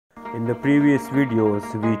In the previous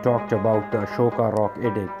videos, we talked about the Ashoka rock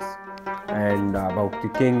edicts and about the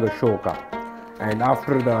king Ashoka. And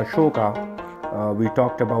after the Ashoka, we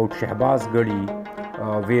talked about Shahbazgadi,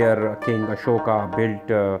 where King Ashoka built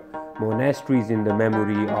monasteries in the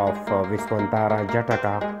memory of Viswantara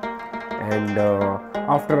Jataka. And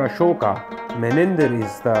after Ashoka, Menander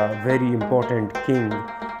is the very important king.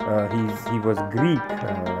 He was Greek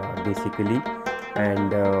basically,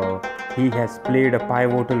 and he has played a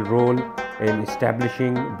pivotal role in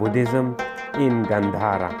establishing Buddhism in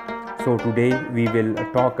Gandhara. So today we will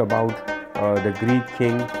talk about the Greek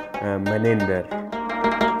king Menander.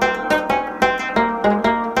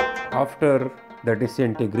 After the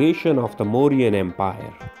disintegration of the Mauryan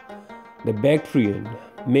Empire, the Bactrian,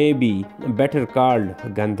 maybe better called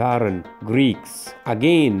Gandharan Greeks,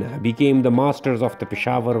 again became the masters of the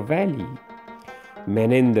Peshawar Valley.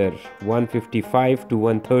 Menander 155 to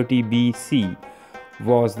 130 BC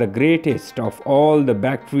was the greatest of all the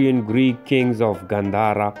Bactrian Greek kings of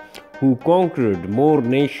Gandhara, who conquered more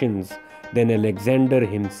nations than Alexander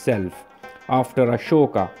himself. After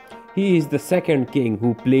Ashoka, he is the second king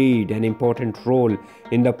who played an important role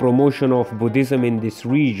in the promotion of Buddhism in this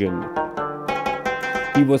region.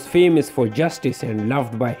 He was famous for justice and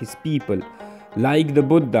loved by his people. Like the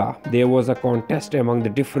Buddha, there was a contest among the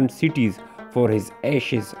different cities for his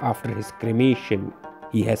ashes after his cremation.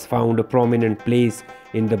 He has found a prominent place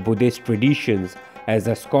in the Buddhist traditions as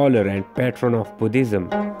a scholar and patron of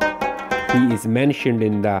Buddhism. He is mentioned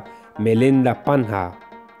in the Milinda Panha,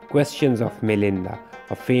 Questions of Milinda,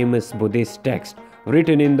 a famous Buddhist text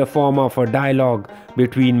written in the form of a dialogue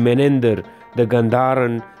between Menander, the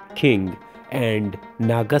Gandharan king, and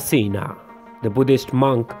Nagasena, the Buddhist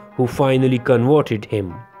monk who finally converted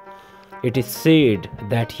him. It is said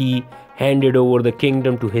that he handed over the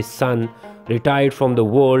kingdom to his son, retired from the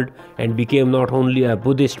world, and became not only a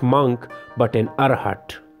Buddhist monk but an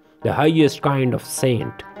arhat, the highest kind of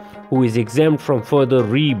saint, who is exempt from further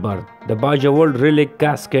rebirth. The Bajawald relic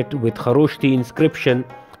casket with Kharoshti inscription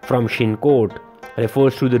from Shinkot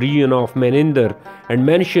refers to the region of Menander and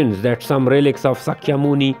mentions that some relics of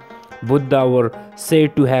Sakyamuni Buddha were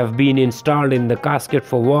said to have been installed in the casket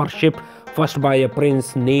for worship, first by a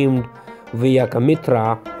prince named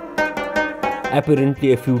Vyakamitra,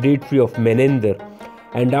 apparently a feudatory of Menander,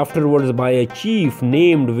 and afterwards by a chief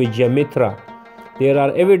named Vijayamitra. There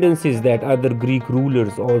are evidences that other Greek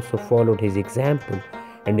rulers also followed his example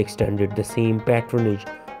and extended the same patronage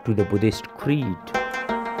to the Buddhist creed.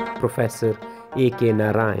 Professor A.K.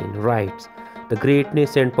 Narayan writes, the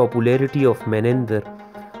greatness and popularity of Menander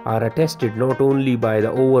are attested not only by the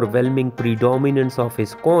overwhelming predominance of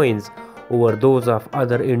his coins over those of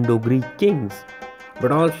other Indo-Greek kings,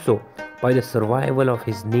 but also by the survival of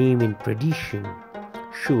his name in tradition.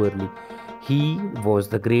 Surely, he was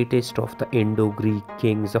the greatest of the Indo-Greek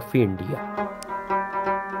kings of India.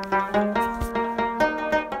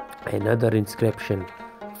 Another inscription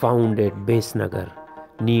found at Besnagar,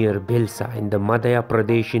 near Bhilsa in the Madhya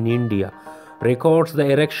Pradesh in India, records the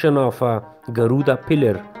erection of a Garuda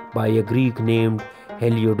pillar by a Greek named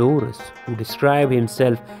Heliodorus, who described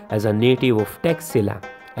himself as a native of Taxila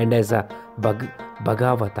and as a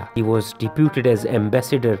Bhagavata. He was deputed as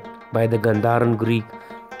ambassador by the Gandharan Greek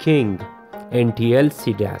king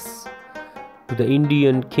Antialcidas to the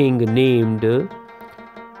Indian king named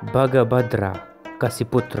Bhagabhadra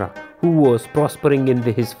Kasiputra, who was prospering in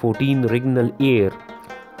his 14th regnal year.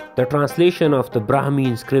 The translation of the Brahmi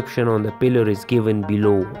inscription on the pillar is given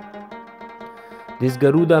below. This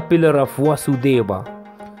Garuda pillar of Vasudeva,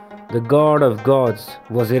 the god of gods,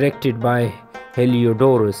 was erected by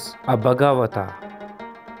Heliodorus, a Bhagavata,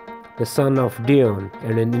 the son of Dion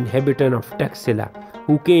and an inhabitant of Taxila,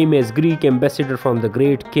 who came as Greek ambassador from the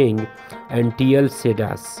great king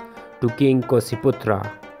Antialcidas to King Kasiputra.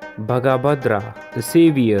 Bhagabhadra, the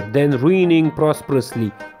savior, then reigning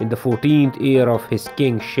prosperously in the 14th year of his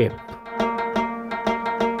kingship.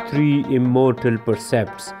 Three immortal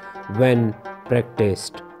precepts, when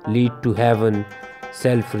practiced, lead to heaven: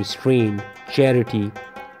 self-restraint, charity,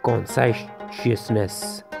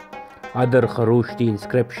 conscientiousness. Other Kharoshti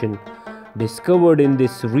inscription discovered in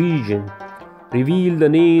this region reveal the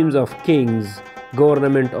names of kings,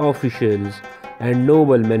 government officials, and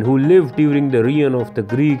noblemen who lived during the reign of the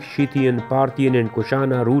Greek, Scythian, Parthian, and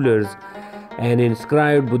Kushana rulers. An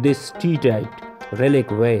inscribed Buddhist steatite relic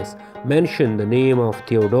vase mentioned the name of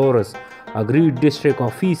Theodorus, a Greek district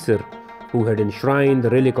officer who had enshrined the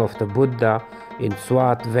relic of the Buddha in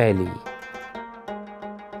Swat Valley.